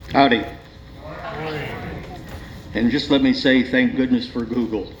Howdy. And just let me say thank goodness for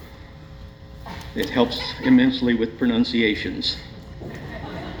Google. It helps immensely with pronunciations.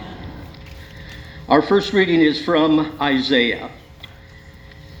 Our first reading is from Isaiah.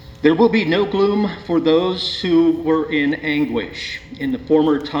 There will be no gloom for those who were in anguish. In the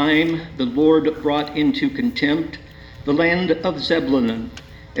former time, the Lord brought into contempt the land of Zebulun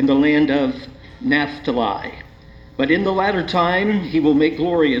and the land of Naphtali. But in the latter time, he will make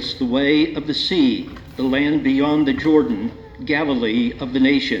glorious the way of the sea, the land beyond the Jordan, Galilee of the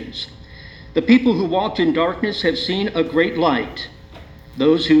nations. The people who walked in darkness have seen a great light.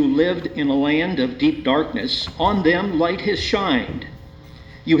 Those who lived in a land of deep darkness, on them light has shined.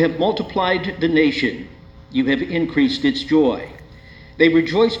 You have multiplied the nation. You have increased its joy. They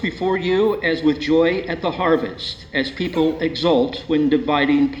rejoice before you as with joy at the harvest, as people exult when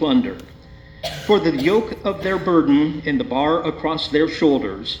dividing plunder. For the yoke of their burden and the bar across their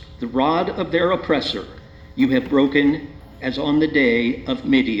shoulders, the rod of their oppressor, you have broken as on the day of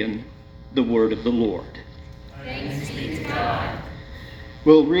Midian, the word of the Lord. Thanks be to God.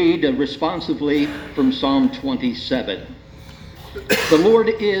 We'll read responsively from Psalm 27. The Lord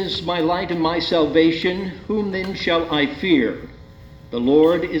is my light and my salvation, whom then shall I fear? The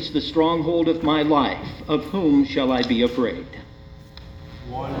Lord is the stronghold of my life, of whom shall I be afraid?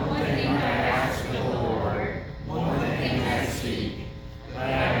 One thing I ask of the Lord, one thing I seek,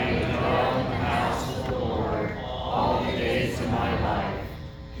 that I may dwell in the house of the Lord all the days of my life,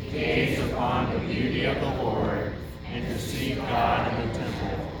 to gaze upon the beauty of the Lord, and to seek God in the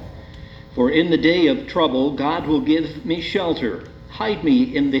temple. For in the day of trouble God will give me shelter, hide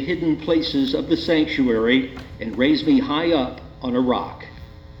me in the hidden places of the sanctuary, and raise me high up on a rock.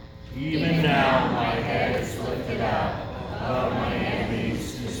 Even now my head is lifted up above my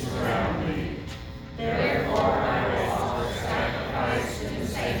enemies who surround me. Therefore I will offer sacrifice in the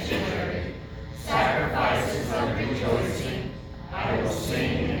sanctuary, sacrifices of rejoicing. I will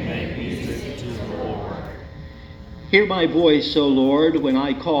sing and make music to the Lord. Hear my voice, O Lord, when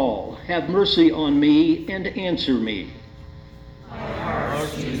I call. Have mercy on me and answer me. My heart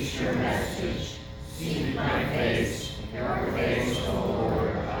seeks your message. Seek my face. Your face, O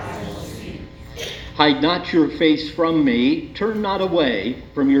Lord, I will seek. Hide not your face from me. Turn not away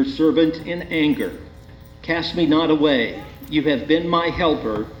from your servant in anger. Cast me not away. You have been my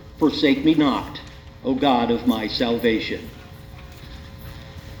helper. Forsake me not, O God of my salvation.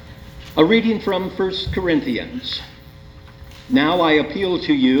 A reading from 1 Corinthians. Now I appeal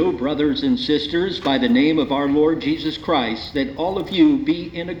to you, brothers and sisters, by the name of our Lord Jesus Christ, that all of you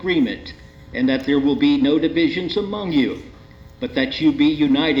be in agreement, and that there will be no divisions among you, but that you be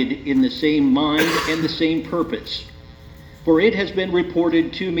united in the same mind and the same purpose. For it has been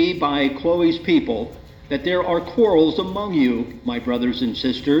reported to me by Chloe's people that there are quarrels among you, my brothers and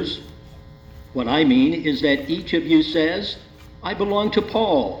sisters. What I mean is that each of you says, I belong to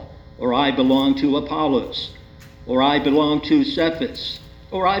Paul, or I belong to Apollos, or I belong to Cephas,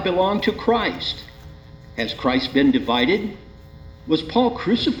 or I belong to Christ. Has Christ been divided? Was Paul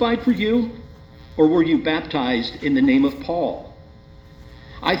crucified for you, or were you baptized in the name of Paul?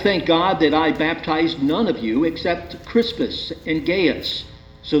 I thank God that I baptized none of you except Crispus and Gaius,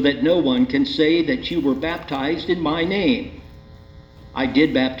 so that no one can say that you were baptized in my name. I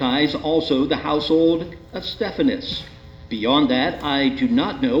did baptize also the household of Stephanas. Beyond that, I do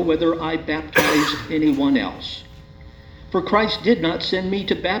not know whether I baptized anyone else. For Christ did not send me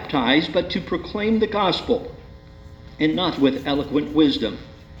to baptize, but to proclaim the gospel, and not with eloquent wisdom,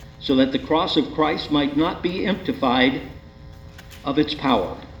 so that the cross of Christ might not be emptied of its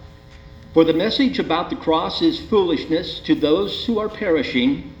power. For the message about the cross is foolishness to those who are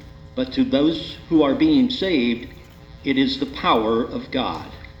perishing, but to those who are being saved, it is the power of God.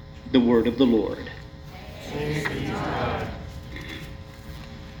 The word of the Lord. Thanks be to God.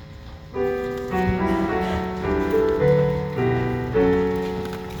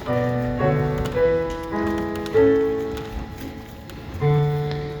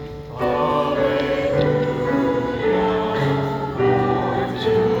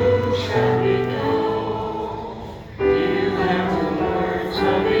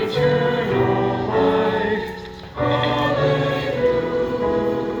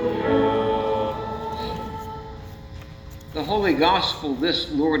 The Holy Gospel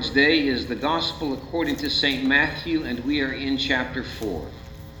this Lord's Day is the Gospel according to St. Matthew, and we are in chapter 4.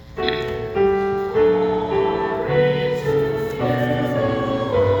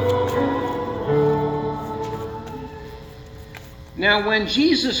 Now when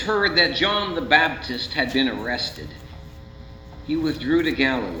Jesus heard that John the Baptist had been arrested, he withdrew to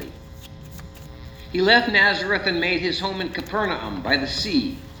Galilee. He left Nazareth and made his home in Capernaum by the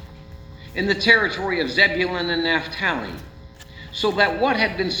sea, in the territory of Zebulun and Naphtali, so that what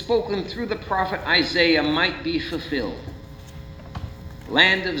had been spoken through the prophet Isaiah might be fulfilled.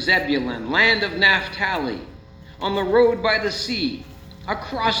 Land of Zebulun, land of Naphtali, on the road by the sea,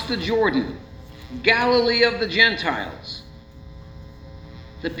 across the Jordan, Galilee of the Gentiles.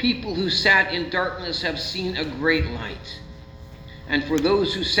 The people who sat in darkness have seen a great light. And for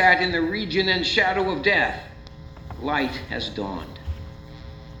those who sat in the region and shadow of death, light has dawned.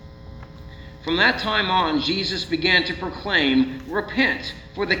 From that time on, Jesus began to proclaim, "Repent,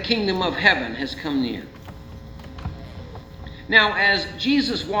 for the kingdom of heaven has come near." Now, as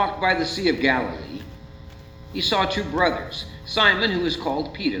Jesus walked by the Sea of Galilee, he saw two brothers, Simon, who is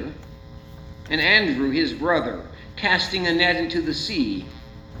called Peter, and Andrew, his brother, casting a net into the sea,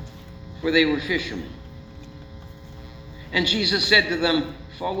 for they were fishermen. And Jesus said to them,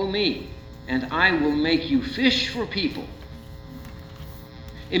 "Follow me, and I will make you fish for people."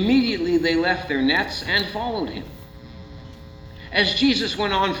 Immediately they left their nets and followed him. As Jesus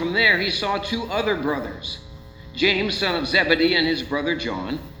went on from there, he saw two other brothers, James, son of Zebedee, and his brother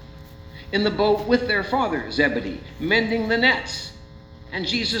John, in the boat with their father Zebedee, mending the nets. And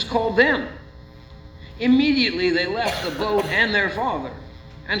Jesus called them. Immediately they left the boat and their father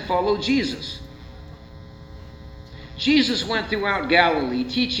and followed Jesus. Jesus went throughout Galilee,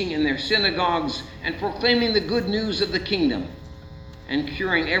 teaching in their synagogues and proclaiming the good news of the kingdom, and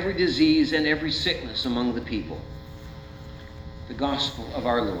curing every disease and every sickness among the people. The gospel of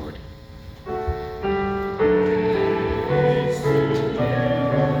our Lord.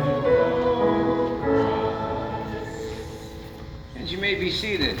 And you may be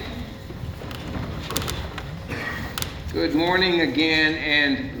seated. Good morning again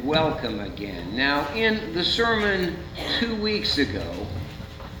and welcome again. Now, in the sermon 2 weeks ago,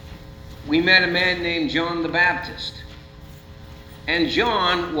 we met a man named John the Baptist. And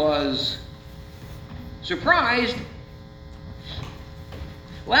John was surprised.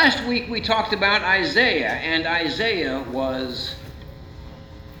 Last week we talked about Isaiah, and Isaiah was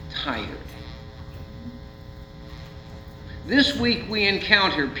tired. This week we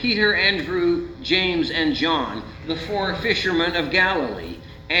encounter Peter, Andrew, James, and John, the four fishermen of Galilee.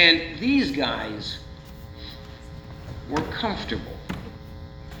 And these guys were comfortable.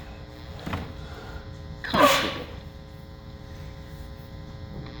 Comfortable.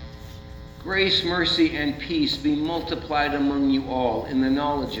 Grace, mercy, and peace be multiplied among you all in the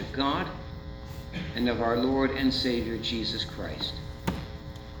knowledge of God and of our Lord and Savior Jesus Christ.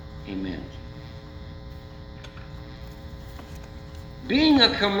 Amen. Being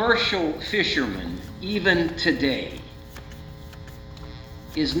a commercial fisherman, even today,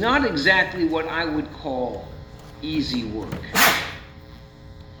 is not exactly what I would call easy work.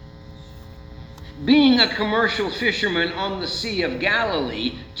 Being a commercial fisherman on the Sea of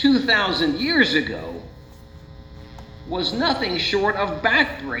Galilee 2,000 years ago was nothing short of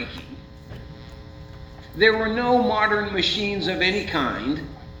backbreaking. There were no modern machines of any kind,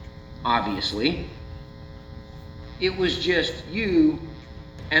 obviously. It was just you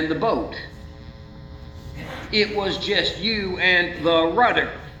and the boat. It was just you and the rudder,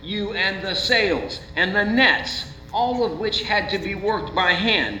 you and the sails, and the nets, all of which had to be worked by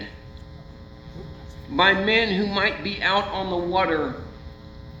hand, by men who might be out on the water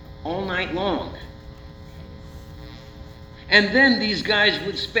all night long. And then these guys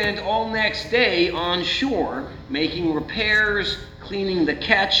would spend all next day on shore, making repairs, cleaning the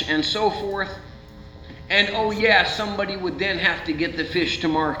catch, and so forth. And oh yeah, somebody would then have to get the fish to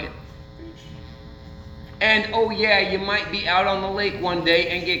market. And oh yeah, you might be out on the lake one day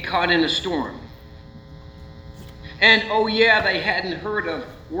and get caught in a storm. And oh yeah, they hadn't heard of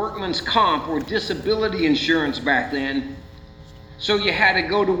workman's comp or disability insurance back then, so you had to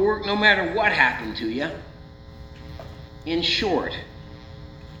go to work no matter what happened to you. In short,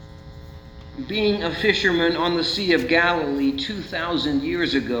 being a fisherman on the Sea of Galilee 2,000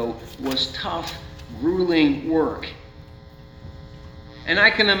 years ago was tough, grueling work. And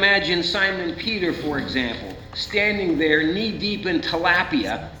I can imagine Simon Peter, for example, standing there knee-deep in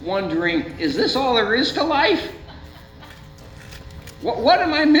tilapia, wondering, is this all there is to life? What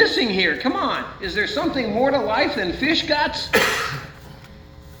am I missing here? Come on, is there something more to life than fish guts?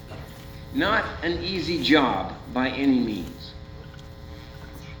 Not an easy job by any means.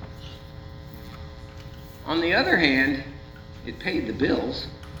 On the other hand, it paid the bills.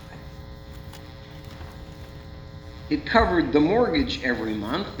 It covered the mortgage every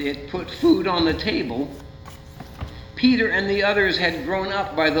month. It put food on the table. Peter and the others had grown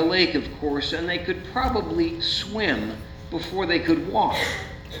up by the lake, of course, and they could probably swim before they could walk.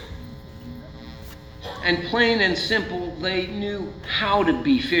 And plain and simple, they knew how to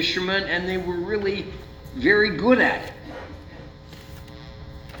be fishermen, and they were really very good at it.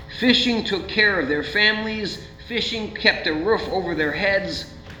 Fishing took care of their families. Fishing kept a roof over their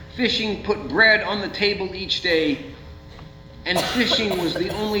heads. Fishing put bread on the table each day. And fishing was the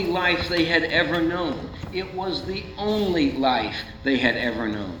only life they had ever known. It was the only life they had ever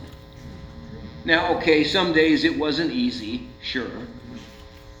known. Now, okay, some days it wasn't easy, sure.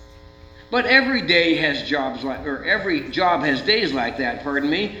 But every job has days like that,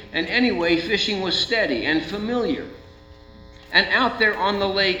 and anyway, fishing was steady and familiar. And out there on the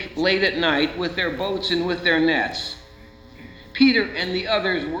lake late at night with their boats and with their nets, Peter and the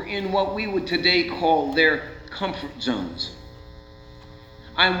others were in what we would today call their comfort zones.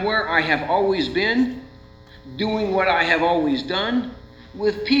 I'm where I have always been, doing what I have always done,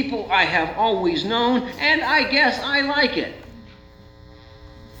 with people I have always known, and I guess I like it.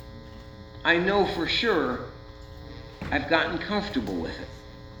 I know for sure I've gotten comfortable with it.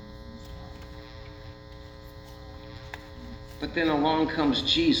 But then along comes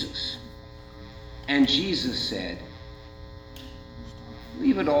Jesus. And Jesus said,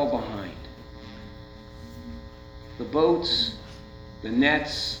 leave it all behind. The boats, the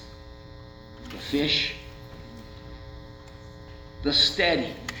nets, the fish, the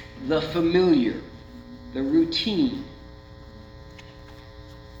steady, the familiar, the routine,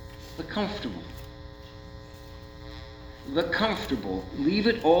 the comfortable. The comfortable, leave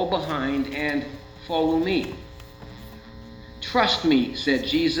it all behind and follow me. Trust me, said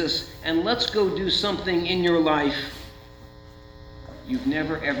Jesus, and let's go do something in your life you've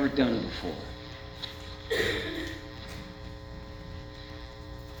never ever done before.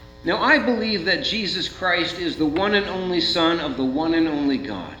 Now, I believe that Jesus Christ is the one and only Son of the one and only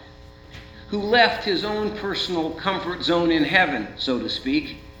God, who left his own personal comfort zone in heaven, so to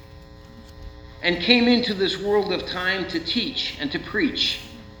speak, and came into this world of time to teach and to preach.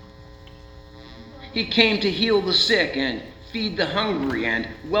 He came to heal the sick and feed the hungry and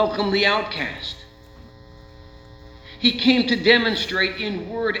welcome the outcast. He came to demonstrate in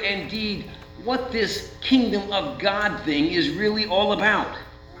word and deed what this kingdom of God thing is really all about.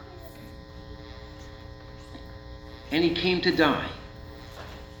 And he came to die.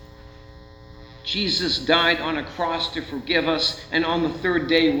 Jesus died on a cross to forgive us, and on the third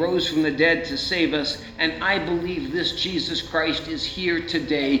day rose from the dead to save us. And I believe this Jesus Christ is here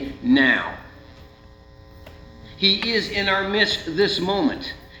today, now. He is in our midst this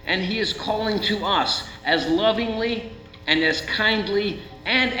moment, and he is calling to us as lovingly and as kindly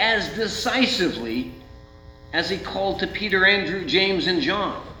and as decisively as he called to Peter, Andrew, James, and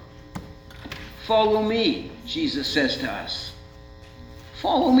John. Follow me, Jesus says to us.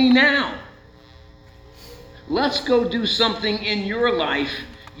 Follow me now. Let's go do something in your life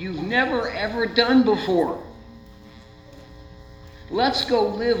you've never ever done before. Let's go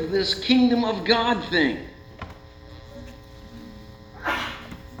live this kingdom of God thing.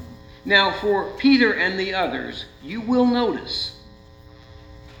 Now, for Peter and the others, you will notice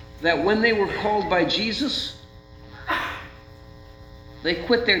that when they were called by Jesus, they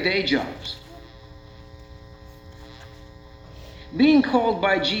quit their day jobs. Being called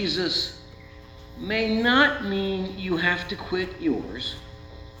by Jesus may not mean you have to quit yours.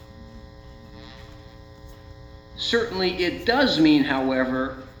 Certainly it does mean,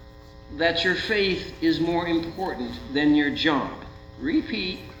 however, that your faith is more important than your job.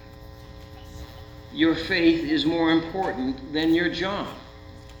 Repeat. Your faith is more important than your job.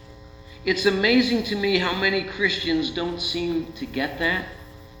 It's amazing to me how many Christians don't seem to get that.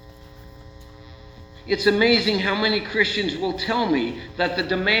 It's amazing how many Christians will tell me that the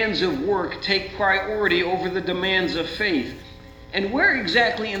demands of work take priority over the demands of faith. And where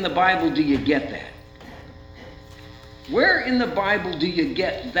exactly in the Bible do you get that? Where in the Bible do you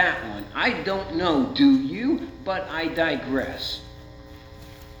get that one? I don't know, do you? But I digress.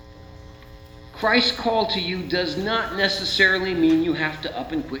 Christ's call to you does not necessarily mean you have to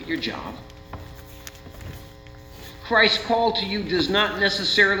up and quit your job. Christ's call to you does not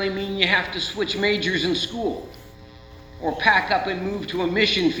necessarily mean you have to switch majors in school or pack up and move to a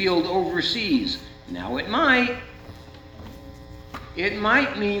mission field overseas. Now it might. It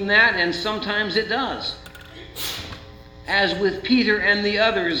might mean that, and sometimes it does. As with Peter and the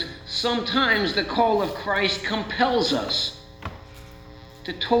others, sometimes the call of Christ compels us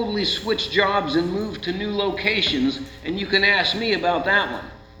to totally switch jobs and move to new locations, and you can ask me about that one.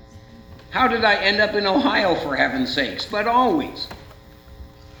 How did I end up in Ohio, for heaven's sakes? But always.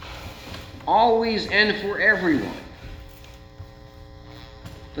 Always and for everyone.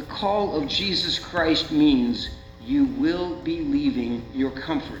 The call of Jesus Christ means you will be leaving your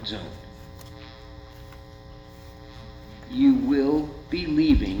comfort zone. you will be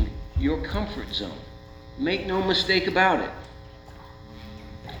leaving your comfort zone. Make no mistake about it.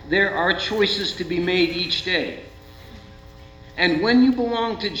 There are choices to be made each day. And when you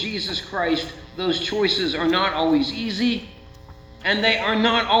belong to Jesus Christ, those choices are not always easy, and they are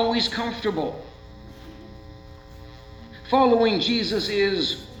not always comfortable. Following Jesus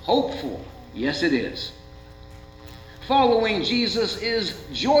is hopeful. Yes, it is. Following Jesus is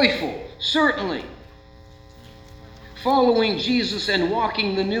joyful. Certainly. Following Jesus and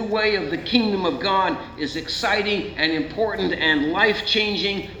walking the new way of the kingdom of God is exciting and important and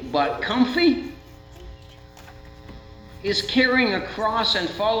life-changing, but comfy? Is carrying a cross and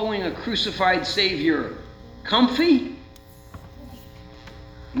following a crucified Savior comfy?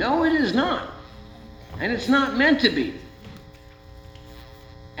 No, it is not. And it's not meant to be.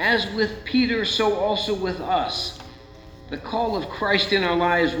 As with Peter, so also with us. The call of Christ in our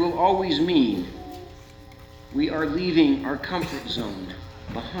lives will always mean we are leaving our comfort zone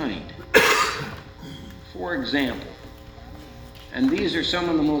behind. For example, and these are some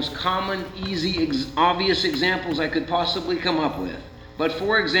of the most common, easy, obvious examples I could possibly come up with. But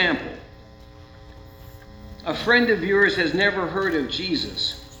for example, a friend of yours has never heard of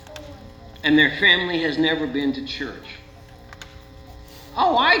Jesus, and their family has never been to church.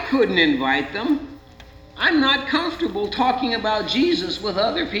 Oh, I couldn't invite them. I'm not comfortable talking about Jesus with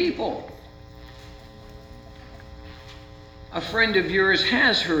other people. A friend of yours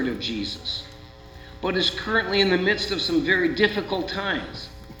has heard of Jesus, but is currently in the midst of some very difficult times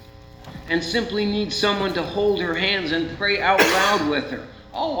and simply needs someone to hold her hands and pray out loud with her.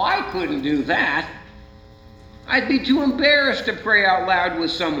 Oh, I couldn't do that. I'd be too embarrassed to pray out loud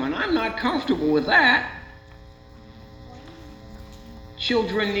with someone. I'm not comfortable with that.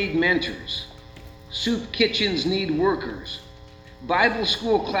 Children need mentors. Soup kitchens need workers. Bible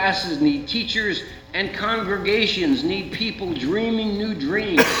school classes need teachers, and congregations need people dreaming new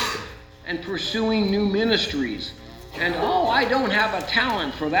dreams and pursuing new ministries. And oh, I don't have a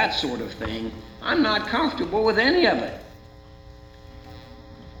talent for that sort of thing. I'm not comfortable with any of it.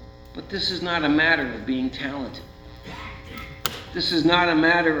 But this is not a matter of being talented. This is not a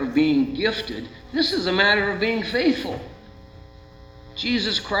matter of being gifted. This is a matter of being faithful.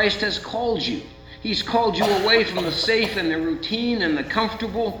 Jesus Christ has called you. He's called you away from the safe and the routine and the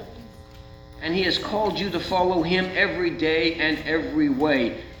comfortable, and He has called you to follow Him every day and every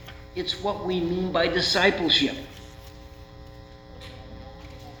way. It's what we mean by discipleship.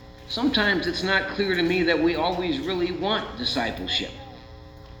 Sometimes it's not clear to me that we always really want discipleship.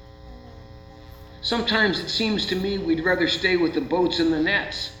 Sometimes it seems to me we'd rather stay with the boats and the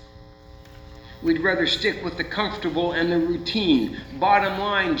nets. We'd rather stick with the comfortable and the routine. Bottom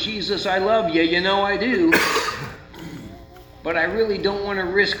line, Jesus, I love you. You know I do. But I really don't want to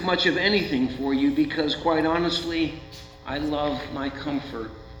risk much of anything for you because, quite honestly, I love my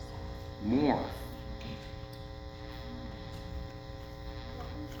comfort more.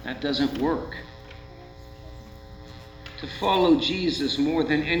 That doesn't work. To follow Jesus more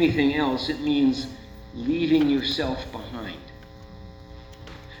than anything else, it means leaving yourself behind.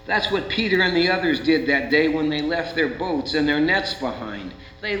 That's what Peter and the others did that day when they left their boats and their nets behind.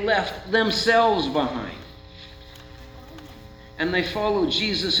 They left themselves behind. And they followed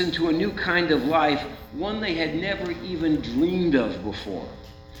Jesus into a new kind of life, one they had never even dreamed of before.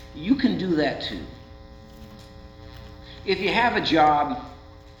 You can do that too. If you have a job,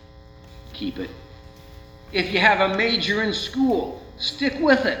 keep it. If you have a major in school, stick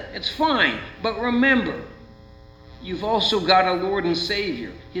with it. It's fine. But remember, you've also got a Lord and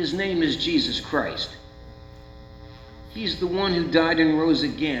Savior. His name is Jesus Christ. He's the one who died and rose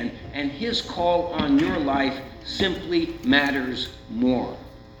again, and His call on your life simply matters more.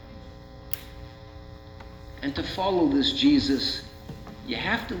 And to follow this Jesus, you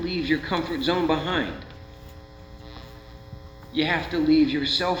have to leave your comfort zone behind. You have to leave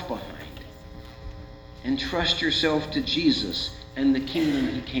yourself behind and trust yourself to Jesus and the kingdom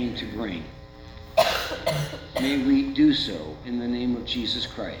He came to bring. May we do so in the name of Jesus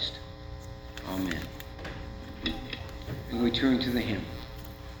Christ. Amen. And we turn to the hymn.